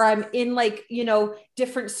or I'm in like,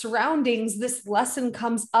 different surroundings, this lesson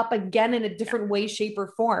comes up again in a different way, shape,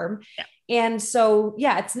 or form. Yeah. And so,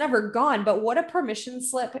 it's never gone, but what a permission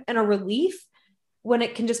slip and a relief when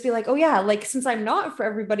it can just be like, oh yeah, like since I'm not for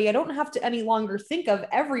everybody, I don't have to any longer think of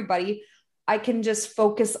everybody. I can just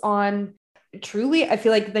focus on truly, I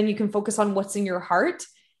feel like then you can focus on what's in your heart.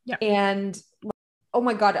 Yeah. And oh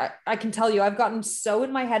my God, I can tell you, I've gotten so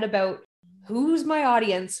in my head about who's my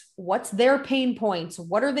audience, what's their pain points,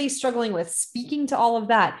 what are they struggling with, speaking to all of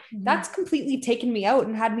that. Mm-hmm. That's completely taken me out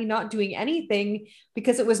and had me not doing anything,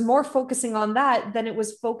 because it was more focusing on that than it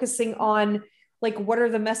was focusing on like, what are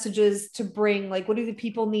the messages to bring? Like, what do the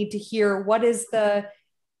people need to hear? What is the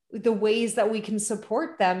ways that we can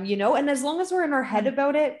support them, And as long as we're in our head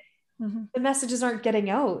about it, the messages aren't getting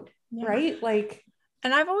out. Yeah. Right. Like,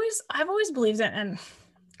 and I've always believed it. And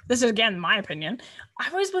this is again, my opinion.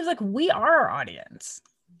 I've always believed like we are our audience.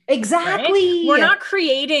 Exactly. Right? We're not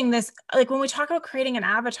creating this. Like when we talk about creating an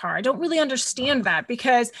avatar, I don't really understand that,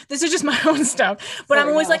 because this is just my own stuff, but I'm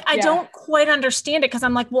always like, I don't quite understand it. Cause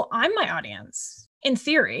I'm like, well, I'm my audience in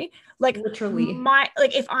theory, like literally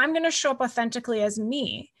if I'm going to show up authentically as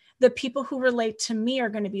me, the people who relate to me are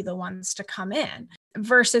going to be the ones to come in,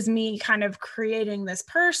 versus me kind of creating this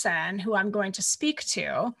person who I'm going to speak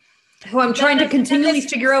to, who I'm trying to continually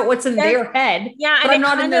figure out what's in their head. Yeah. But I'm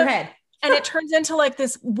not in their head. And it turns into like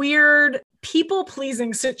this weird people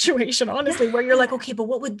pleasing situation, honestly, where you're like, okay, but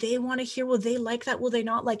what would they want to hear? Will they like that? Will they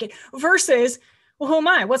not like it? Versus, well, who am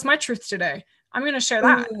I? What's my truth today? I'm going to share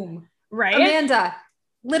that. Boom. Right. Amanda,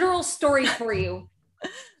 literal story for you.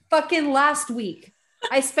 Fucking last week,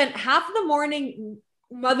 I spent half the morning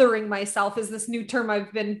mothering myself, is this new term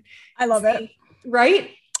I've been. I love it.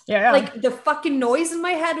 Right. Yeah. Like the fucking noise in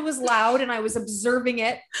my head was loud and I was observing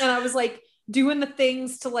it and I was like doing the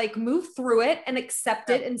things to like move through it and accept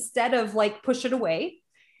it instead of like push it away.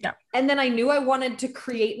 Yeah. And then I knew I wanted to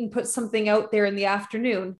create and put something out there in the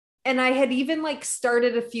afternoon. And I had even like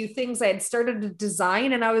started a few things. I had started a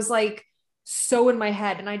design and I was like so in my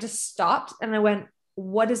head and I just stopped and I went,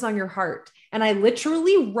 what is on your heart? And I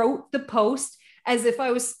literally wrote the post as if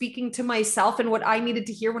I was speaking to myself and what I needed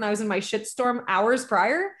to hear when I was in my shitstorm hours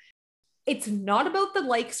prior. It's not about the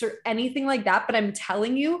likes or anything like that, but I'm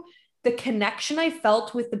telling you, the connection I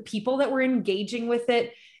felt with the people that were engaging with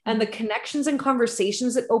it and the connections and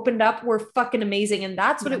conversations that opened up were fucking amazing. And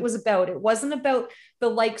that's what it was about. It wasn't about the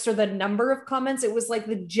likes or the number of comments. It was like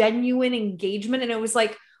the genuine engagement. And it was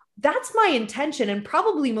like, that's my intention. And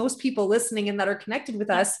probably most people listening and that are connected with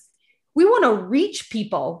us, we want to reach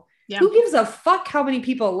people. Yeah. Who gives a fuck how many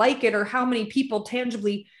people like it or how many people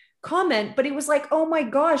tangibly comment? But it was like, oh my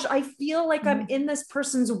gosh, I feel like I'm in this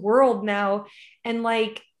person's world now. And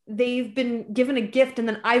like, they've been given a gift and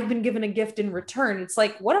then I've been given a gift in return. It's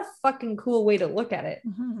like, what a fucking cool way to look at it.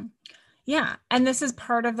 Mm-hmm. Yeah. And this is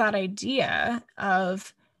part of that idea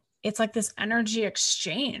of, it's like this energy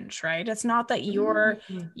exchange, right? It's not that you're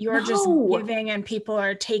just giving and people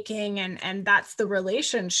are taking and that's the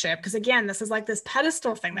relationship. Because again, this is like this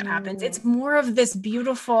pedestal thing that happens. It's more of this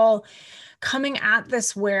beautiful coming at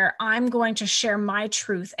this where I'm going to share my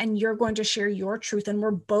truth and you're going to share your truth. And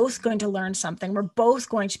we're both going to learn something. We're both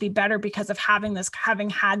going to be better because of having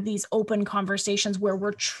had these open conversations where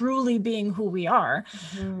we're truly being who we are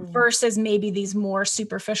versus maybe these more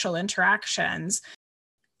superficial interactions.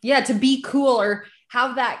 Yeah, to be cool or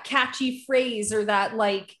have that catchy phrase or that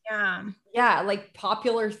like, like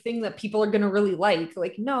popular thing that people are going to really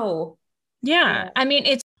like, no. Yeah. I mean,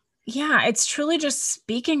 it's truly just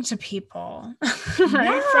speaking to people,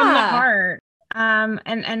 right? From the heart.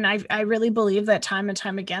 And I really believe that time and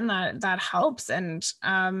time again, that helps. And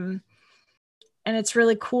it's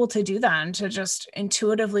really cool to do that and to just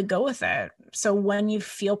intuitively go with it. So when you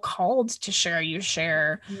feel called to share, you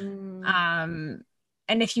share,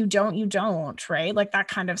 and if you don't, you don't, right? Like that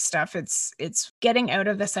kind of stuff. It's getting out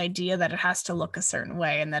of this idea that it has to look a certain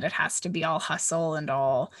way and that it has to be all hustle and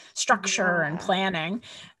all structure and planning.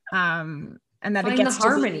 And that it gets the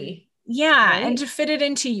harmony. Right? And to fit it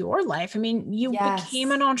into your life. I mean, you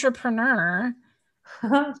became an entrepreneur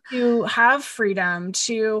to have freedom,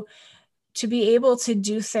 to be able to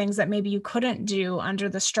do things that maybe you couldn't do under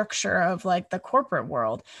the structure of like the corporate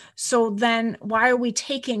world. So then why are we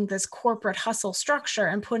taking this corporate hustle structure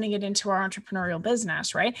and putting it into our entrepreneurial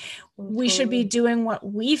business, right? We should be doing what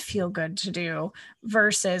we feel good to do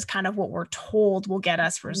versus kind of what we're told will get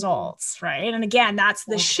us results, right? And again, that's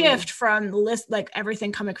the shift from like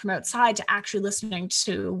everything coming from outside to actually listening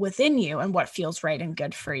to within you and what feels right and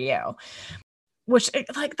good for you. Which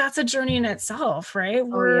like that's a journey in itself, right?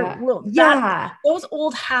 Those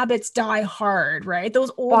old habits die hard, right?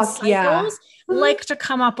 Those old cycles like to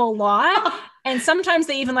come up a lot. And sometimes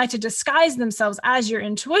they even like to disguise themselves as your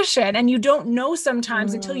intuition. And you don't know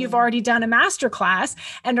sometimes until you've already done a masterclass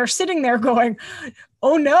and are sitting there going,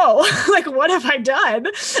 oh no, like what have I done?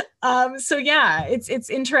 So yeah, it's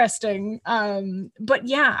interesting. But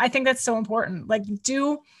yeah, I think that's so important. Like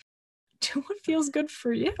do what feels good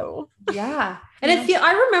for you. Yeah. And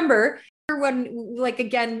I remember when, like,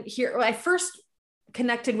 again, here, I first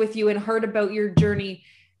connected with you and heard about your journey,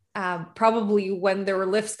 probably when there were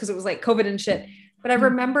lifts, because it was like COVID and shit. But I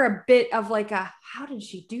remember a bit of like, how did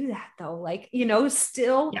she do that though? Like,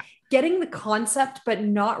 still getting the concept, but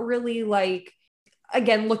not really like,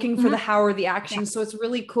 again, looking for the how or the action. So it's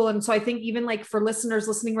really cool. And so I think even like for listeners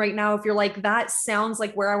listening right now, if you're like, that sounds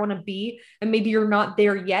like where I want to be, and maybe you're not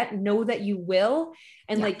there yet, know that you will,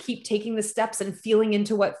 and like keep taking the steps and feeling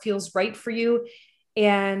into what feels right for you.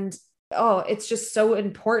 And it's just so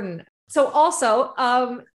important. So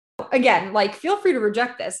also, again, like feel free to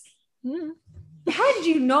reject this. Had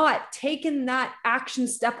you not taken that action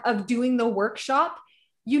step of doing the workshop,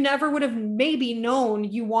 you never would have maybe known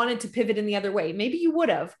you wanted to pivot in the other way. Maybe you would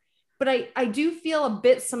have, but I do feel a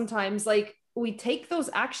bit sometimes like we take those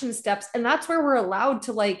action steps and that's where we're allowed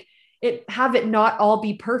to like have it not all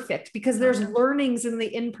be perfect, because there's learnings in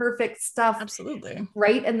the imperfect stuff. Absolutely.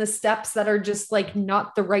 Right. And the steps that are just like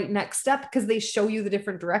not the right next step because they show you the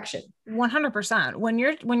different direction. 100%. When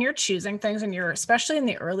you're choosing things and you're, especially in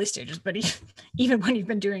the early stages, but even when you've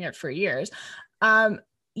been doing it for years,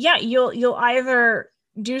 you'll either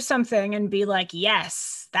do something and be like,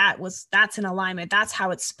 yes, that's in alignment. That's how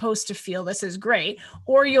it's supposed to feel. This is great.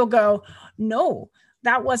 Or you'll go, no,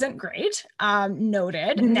 that wasn't great.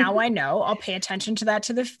 Noted. Now I know. I'll pay attention to that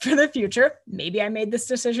for the future. Maybe I made this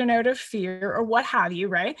decision out of fear or what have you,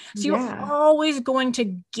 right? So you're always going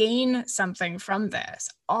to gain something from this,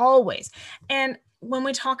 always. And when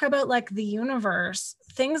we talk about like the universe,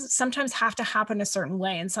 things sometimes have to happen a certain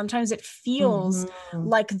way. And sometimes it feels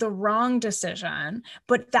like the wrong decision,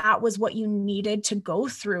 but that was what you needed to go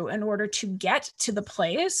through in order to get to the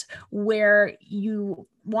place where you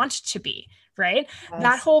want to be, right? Yes.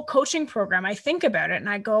 That whole coaching program, I think about it and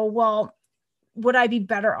I go, well, would I be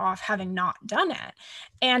better off having not done it?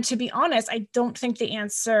 And to be honest, I don't think the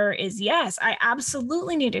answer is yes. I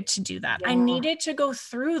absolutely needed to do that. I needed to go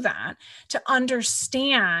through that to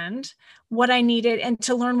understand what I needed and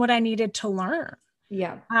to learn what I needed to learn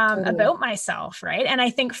about myself, right? And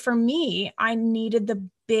I think for me, I needed the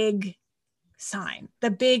big sign,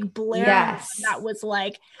 the big blare that was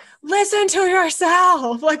like, listen to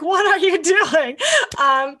yourself. Like, what are you doing?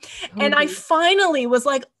 And I finally was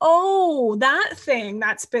like, oh, that thing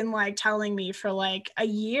that's been like telling me for like a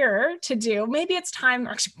year to do, maybe it's time,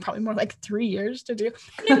 or actually probably more like 3 years to do.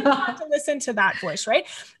 Maybe I have to listen to that voice, right?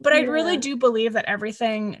 But I really do believe that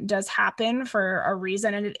everything does happen for a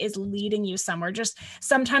reason and it is leading you somewhere. Just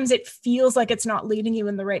sometimes it feels like it's not leading you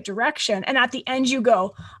in the right direction. And at the end you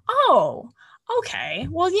go, oh, okay,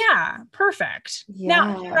 well, yeah, perfect.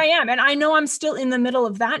 Now here I am. And I know I'm still in the middle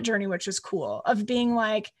of that journey, which is cool, of being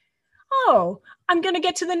like, oh, I'm going to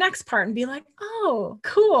get to the next part and be like, oh,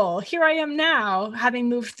 cool. Here I am now, having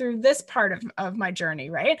moved through this part of my journey.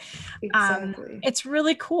 Right. Exactly. It's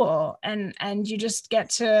really cool. And you just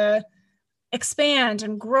get to expand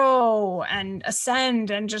and grow and ascend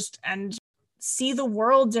and see the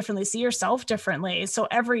world differently, see yourself differently. So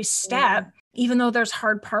every step, even though there's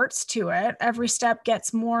hard parts to it, every step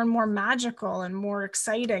gets more and more magical and more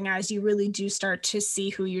exciting as you really do start to see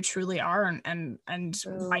who you truly are and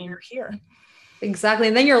why you're here. Exactly.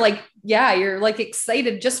 And then you're like, you're like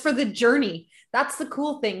excited just for the journey. That's the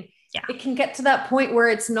cool thing. Yeah. It can get to that point where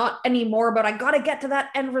it's not anymore about, I got to get to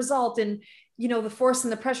that end result. And you know, the force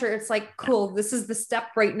and the pressure, it's like, cool, this is the step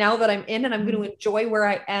right now that I'm in and I'm going to enjoy where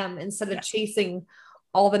I am instead of chasing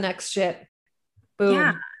all the next shit. Boom.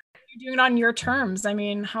 Yeah. You're doing it on your terms. I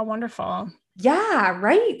mean, how wonderful. Yeah.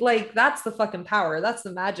 Right. Like that's the fucking power. That's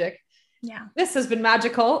the magic. Yeah. This has been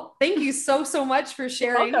magical. Thank you so much for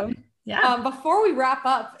sharing. You're welcome. Yeah. Before we wrap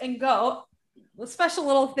up and go, a special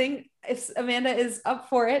little thing, if Amanda is up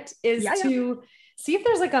for it, is to see if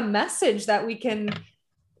there's like a message that we can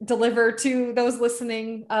deliver to those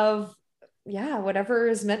listening of whatever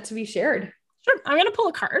is meant to be shared. Sure. I'm going to pull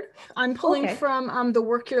a card. I'm pulling from the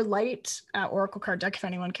Work Your Light Oracle card deck, if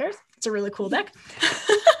anyone cares. It's a really cool deck.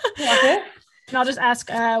 Love it. And I'll just ask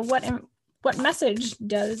what message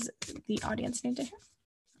does the audience need to hear?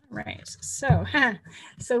 Right.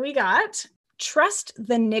 So we got trust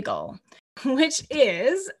the niggle, which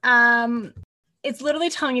is it's literally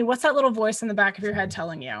telling you, what's that little voice in the back of your head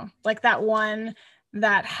telling you? Like that one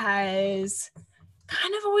that has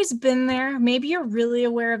kind of always been there. Maybe you're really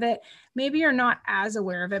aware of it. Maybe you're not as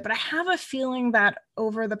aware of it, but I have a feeling that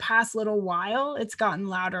over the past little while, it's gotten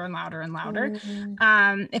louder and louder and louder.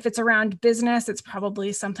 If it's around business, it's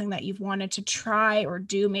probably something that you've wanted to try or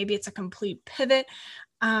do. Maybe it's a complete pivot.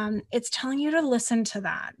 It's telling you to listen to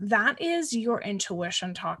that. That is your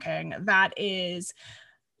intuition talking. That is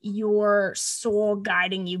your soul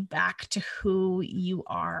guiding you back to who you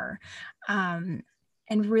are.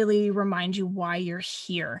 And really remind you why you're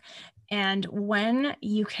here. And when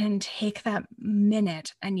you can take that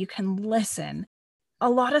minute and you can listen, a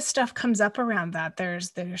lot of stuff comes up around that.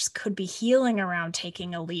 There's could be healing around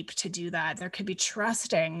taking a leap to do that. There could be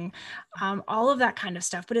trusting, all of that kind of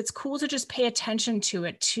stuff. But it's cool to just pay attention to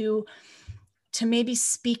it, to maybe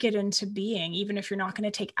speak it into being, even if you're not going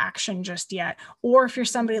to take action just yet. Or if you're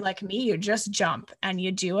somebody like me, you just jump and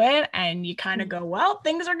you do it and you kind of go, well,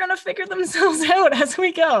 things are going to figure themselves out as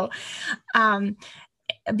we go.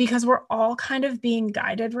 Because we're all kind of being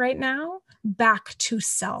guided right now back to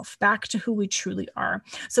self, back to who we truly are.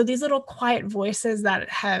 So these little quiet voices that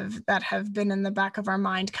have been in the back of our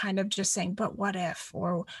mind, kind of just saying, but what if,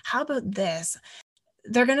 or how about this?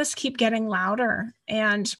 They're going to keep getting louder.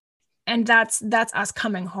 And that's us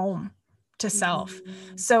coming home to self.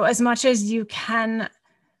 So as much as you can,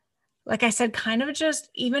 like I said, kind of just,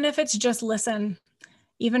 even if it's just listen,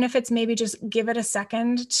 even if it's maybe just give it a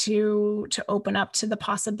second to open up to the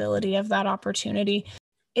possibility of that opportunity,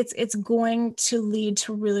 it's going to lead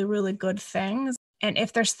to really, really good things. And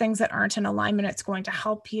if there's things that aren't in alignment, it's going to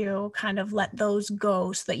help you kind of let those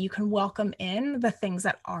go so that you can welcome in the things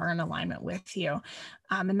that are in alignment with you.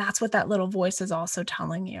 And that's what that little voice is also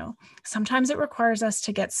telling you. Sometimes it requires us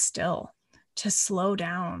to get still, to slow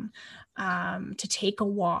down, to take a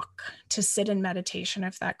walk, to sit in meditation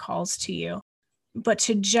if that calls to you, but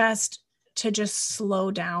to just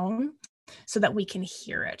slow down so that we can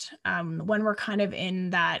hear it. When we're kind of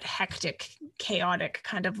in that hectic, chaotic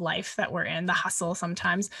kind of life that we're in, the hustle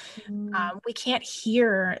sometimes, we can't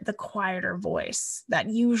hear the quieter voice that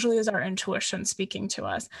usually is our intuition speaking to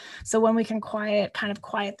us. So when we can quiet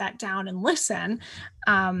that down and listen,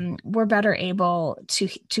 we're better able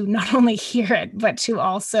to not only hear it, but to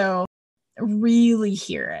also really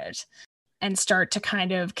hear it and start to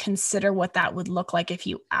kind of consider what that would look like if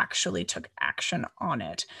you actually took action on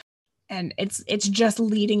it. And it's just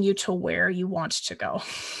leading you to where you want to go,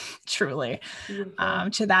 truly,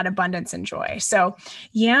 to that abundance and joy. So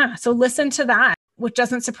yeah, so listen to that, which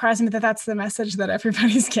doesn't surprise me that that's the message that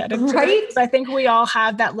everybody's getting. Right? I think we all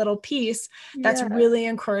have that little piece that's really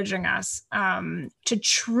encouraging us to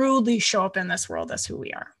truly show up in this world as who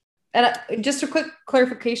we are. And just a quick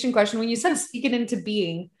clarification question. When you said speak it into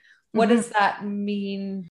being, what does that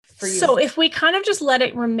mean for you? So if we kind of just let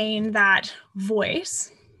it remain that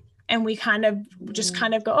voice, and we kind of just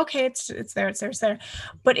kind of go, okay, it's there.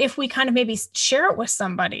 But if we kind of maybe share it with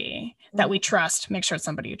somebody that we trust, make sure it's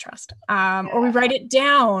somebody you trust, or we write it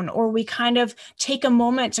down, or we kind of take a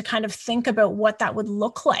moment to kind of think about what that would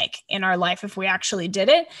look like in our life if we actually did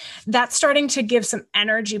it, that's starting to give some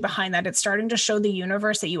energy behind that. It's starting to show the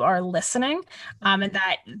universe that you are listening, and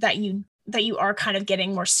that you are kind of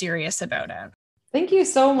getting more serious about it. Thank you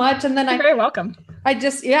so much. And then You're very welcome.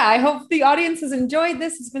 I hope the audience has enjoyed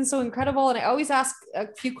this. It's been so incredible. And I always ask a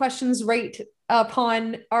few questions right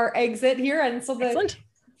upon our exit here. And so the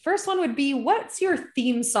first one would be, what's your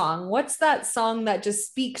theme song? What's that song that just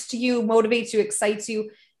speaks to you, motivates you, excites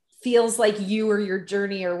you, feels like you or your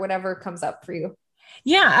journey or whatever comes up for you?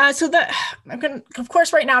 Yeah. Of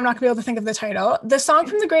course, right now, I'm not gonna be able to think of the title. The song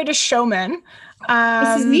from The Greatest Showman.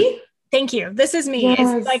 This Is Me? Thank you. This Is Me. Yes.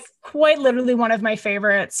 It's like quite literally one of my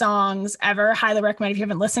favorite songs ever. Highly recommend if you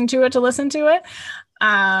haven't listened to it to listen to it.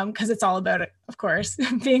 Because it's all about it, of course,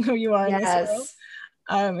 being who you are in this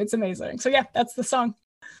world. It's amazing. So yeah, that's the song.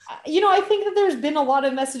 I think that there's been a lot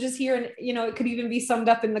of messages here, and it could even be summed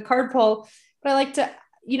up in the card pull. But I like to,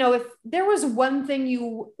 if there was one thing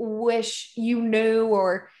you wish you knew,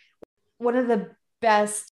 or one of the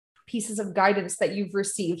best pieces of guidance that you've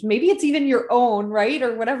received, maybe it's even your own, right?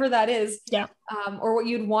 Or whatever that is. Yeah. Or what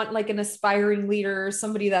you'd want, like an aspiring leader or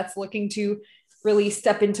somebody that's looking to really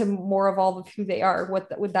step into more of all of who they are.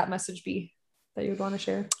 What would that message be that you would want to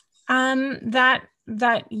share?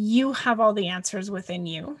 That you have all the answers within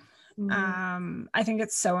you. I think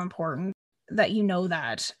it's so important that you know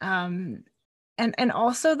that. And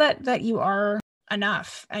also that you are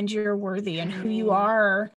enough and you're worthy, and who you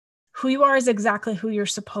are is exactly who you're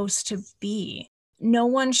supposed to be. No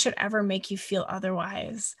one should ever make you feel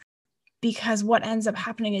otherwise, because what ends up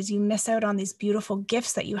happening is you miss out on these beautiful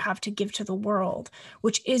gifts that you have to give to the world,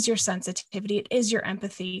 which is your sensitivity. It is your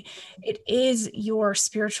empathy. It is your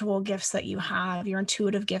spiritual gifts that you have, your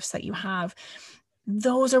intuitive gifts that you have.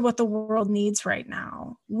 Those are what the world needs right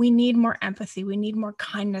now. We need more empathy. We need more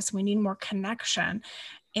kindness. We need more connection.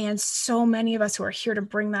 And so many of us who are here to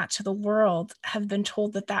bring that to the world have been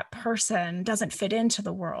told that person doesn't fit into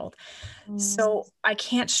the world. So I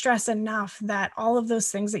can't stress enough that all of those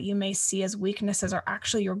things that you may see as weaknesses are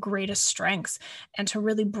actually your greatest strengths, and to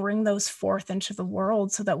really bring those forth into the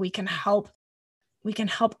world so that we can help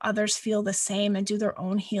others feel the same and do their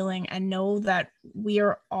own healing, and know that we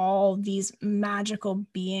are all these magical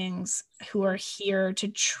beings who are here to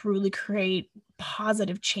truly create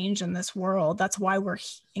positive change in this world. That's why we're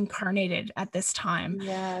incarnated at this time.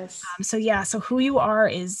 Yes. So who you are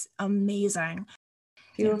is amazing.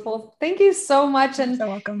 Beautiful. Thank you so much. And you're so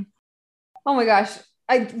welcome. Oh my gosh.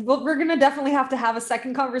 We're going to definitely have to have a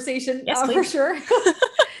second conversation. Yes, for sure.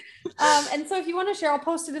 And so if you want to share, I'll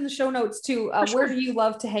post it in the show notes too. Where do you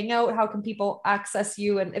love to hang out? How can people access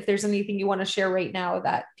you? And if there's anything you want to share right now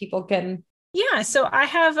that people can. Yeah, so I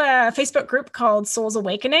have a Facebook group called Souls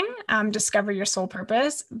Awakening, Discover Your Soul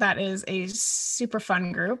Purpose. That is a super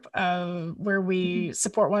fun group where we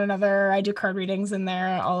support one another. I do card readings in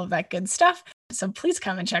there, all of that good stuff. So please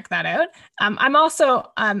come and check that out. I'm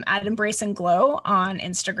also at Embrace and Glow on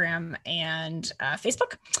Instagram and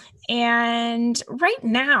Facebook. And right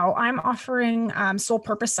now I'm offering soul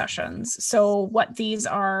purpose sessions. So what these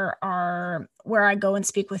are where I go and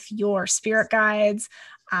speak with your spirit guides.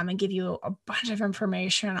 and give you a bunch of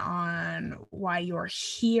information on why you're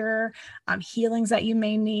here, healings that you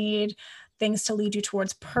may need, things to lead you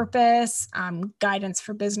towards purpose, guidance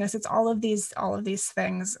for business. It's all of these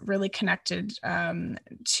things really connected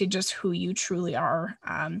to just who you truly are.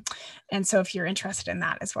 And so if you're interested in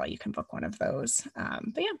that as well, you can book one of those.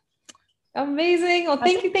 But yeah. Amazing. Well,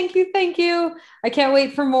 thank you. I can't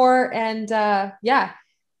wait for more. And yeah,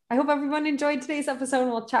 I hope everyone enjoyed today's episode,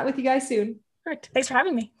 and we'll chat with you guys soon. Perfect. Thanks for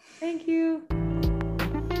having me. Thank you.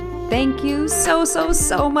 Thank you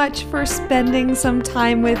so much for spending some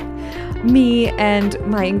time with me and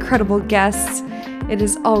my incredible guests. It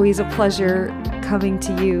is always a pleasure coming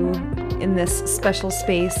to you in this special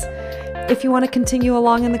space. If you want to continue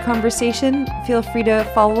along in the conversation, feel free to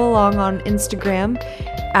follow along on Instagram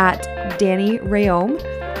at Dani Rhéaume,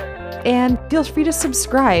 and feel free to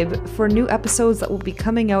subscribe for new episodes that will be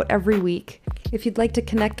coming out every week. If you'd like to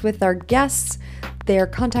connect with our guests, their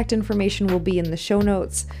contact information will be in the show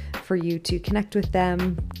notes for you to connect with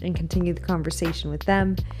them and continue the conversation with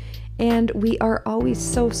them. And we are always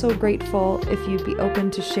so grateful if you'd be open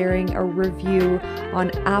to sharing a review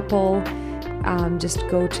on Apple. Just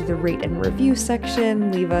go to the rate and review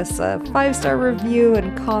section, leave us a 5-star review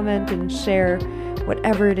and comment and share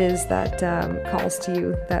whatever it is that calls to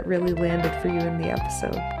you that really landed for you in the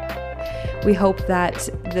episode. We hope that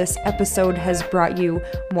this episode has brought you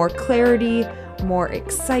more clarity, more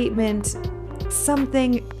excitement,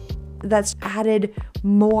 something that's added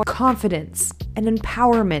more confidence and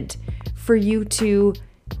empowerment for you to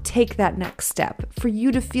take that next step, for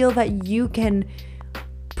you to feel that you can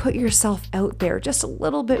put yourself out there just a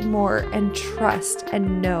little bit more and trust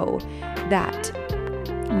and know that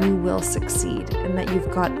you will succeed and that you've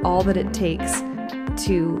got all that it takes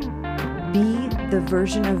to be the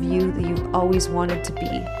version of you that you've always wanted to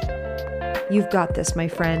be. You've got this, my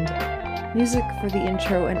friend. Music for the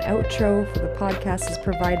intro and outro for the podcast is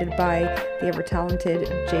provided by the ever-talented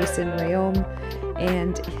Jason Rhéaume,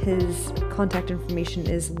 and his contact information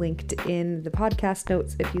is linked in the podcast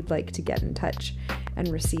notes if you'd like to get in touch and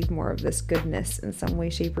receive more of this goodness in some way,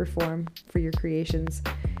 shape, or form for your creations.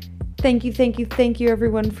 Thank you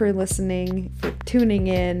everyone for listening, for tuning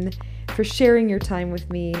in, for sharing your time with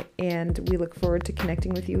me, and we look forward to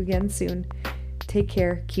connecting with you again soon. Take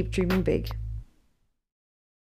care, keep dreaming big.